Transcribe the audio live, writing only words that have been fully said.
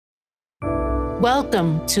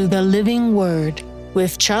Welcome to the Living Word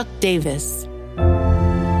with Chuck Davis.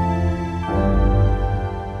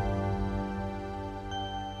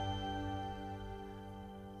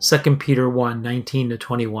 Second Peter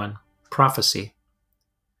 1:19-21, prophecy.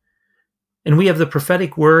 And we have the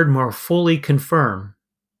prophetic word more fully confirmed,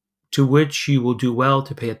 to which you will do well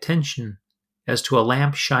to pay attention, as to a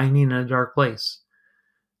lamp shining in a dark place,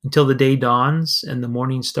 until the day dawns and the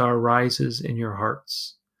morning star rises in your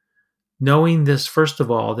hearts. Knowing this, first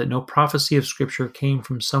of all, that no prophecy of Scripture came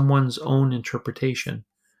from someone's own interpretation.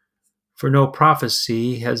 For no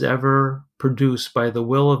prophecy has ever produced by the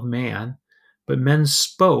will of man, but men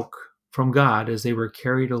spoke from God as they were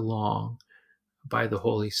carried along by the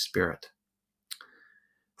Holy Spirit.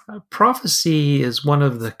 Prophecy is one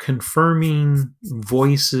of the confirming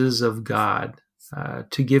voices of God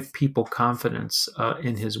to give people confidence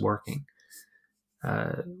in his working.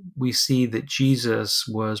 We see that Jesus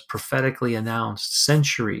was prophetically announced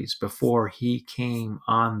centuries before he came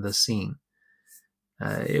on the scene.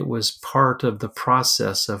 It was part of the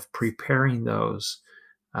process of preparing those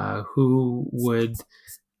who would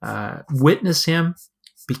witness him,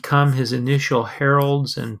 become his initial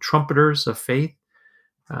heralds and trumpeters of faith,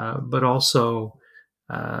 but also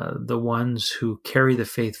the ones who carry the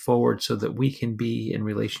faith forward so that we can be in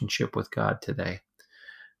relationship with God today.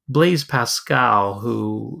 Blaise Pascal,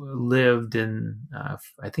 who lived in,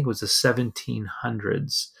 I think it was the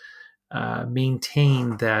 1700s,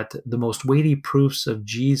 maintained that the most weighty proofs of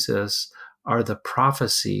Jesus are the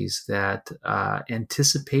prophecies that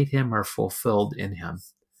anticipate him or fulfilled in him.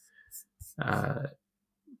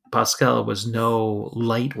 Pascal was no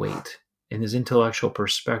lightweight in his intellectual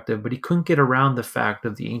perspective, but he couldn't get around the fact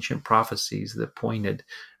of the ancient prophecies that pointed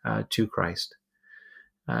to Christ.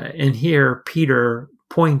 And here, Peter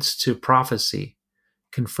points to prophecy,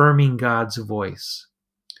 confirming God's voice.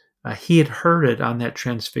 He had heard it on that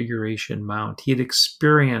Transfiguration Mount. He had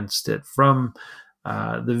experienced it from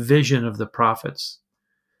the vision of the prophets.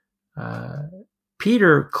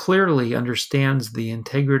 Peter clearly understands the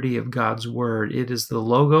integrity of God's word. It is the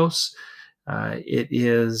Logos. It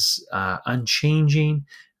is unchanging.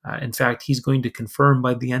 In fact, he's going to confirm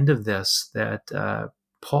by the end of this that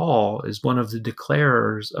Paul is one of the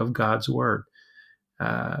declarers of God's word.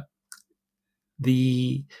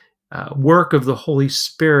 The work of the Holy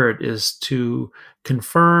Spirit is to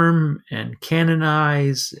confirm and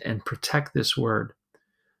canonize and protect this word.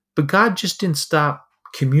 But God just didn't stop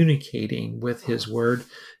communicating with his word.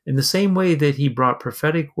 In the same way that he brought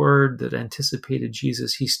prophetic word that anticipated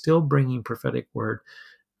Jesus, he's still bringing prophetic word.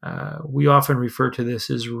 We often refer to this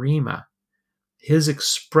as Rhema, his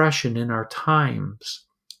expression in our times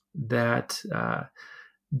that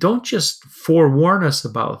don't just forewarn us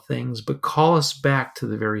about things, but call us back to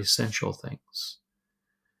the very essential things.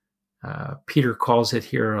 Peter calls it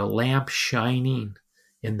here a lamp shining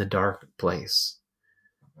in the dark place.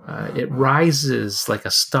 It rises like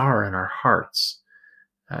a star in our hearts.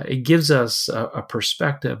 It gives us a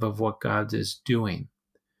perspective of what God is doing.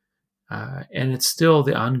 And it's still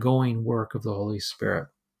the ongoing work of the Holy Spirit.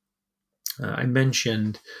 I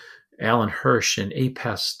mentioned Alan Hirsch in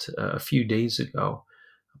APEST a few days ago.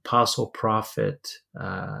 Apostle, prophet,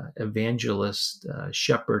 evangelist,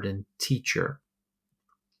 shepherd, and teacher.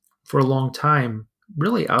 For a long time,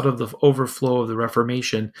 really out of the overflow of the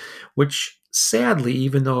Reformation, which sadly,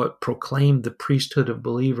 even though it proclaimed the priesthood of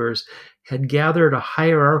believers, had gathered a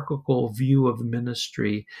hierarchical view of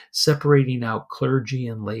ministry, separating out clergy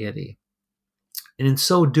and laity. And in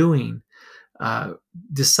so doing,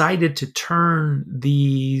 decided to turn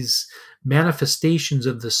these manifestations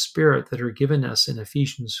of the Spirit that are given us in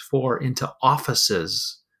Ephesians 4 into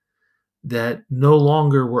offices that no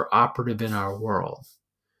longer were operative in our world.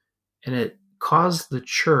 And it caused the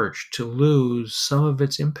church to lose some of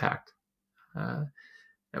its impact.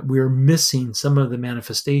 We're missing some of the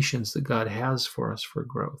manifestations that God has for us for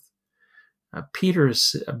growth. Peter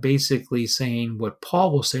is basically saying what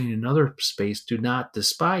Paul will say in another space: do not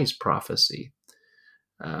despise prophecy,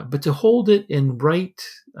 but to hold it in right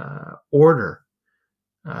order,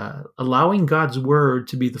 allowing God's word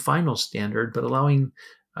to be the final standard, but allowing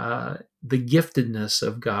the giftedness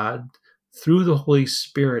of God through the Holy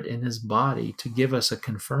Spirit in his body to give us a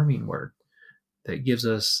confirming word that gives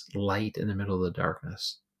us light in the middle of the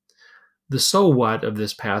darkness. The so what of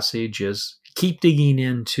this passage is keep digging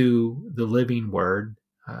into the living word.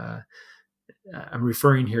 I'm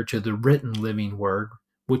referring here to the written living word,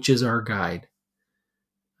 which is our guide.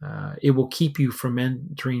 It will keep you from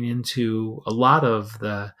entering into a lot of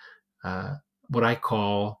the what I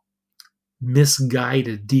call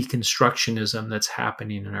misguided deconstructionism that's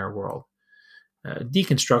happening in our world.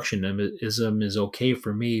 Deconstructionism is okay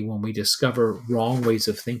for me when we discover wrong ways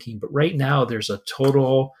of thinking, but right now there's a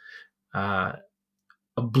total uh,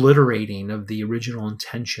 obliterating of the original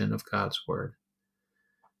intention of God's word.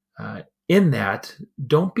 In that,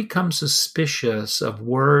 don't become suspicious of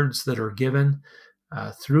words that are given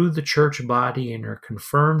through the church body and are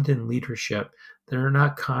confirmed in leadership that are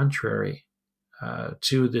not contrary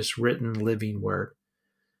to this written living word.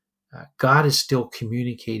 God is still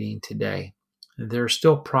communicating today. There are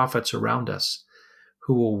still prophets around us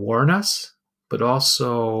who will warn us, but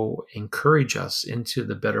also encourage us into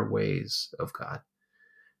the better ways of God.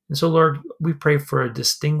 And so, Lord, we pray for a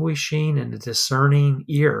distinguishing and a discerning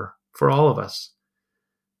ear for all of us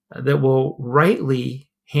that will rightly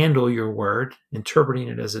handle your word, interpreting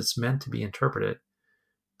it as it's meant to be interpreted,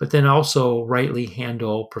 but then also rightly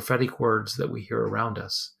handle prophetic words that we hear around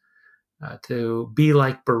us. To be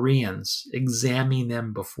like Bereans, examine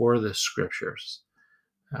them before the scriptures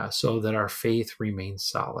so that our faith remains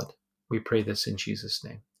solid. We pray this in Jesus'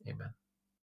 name. Amen.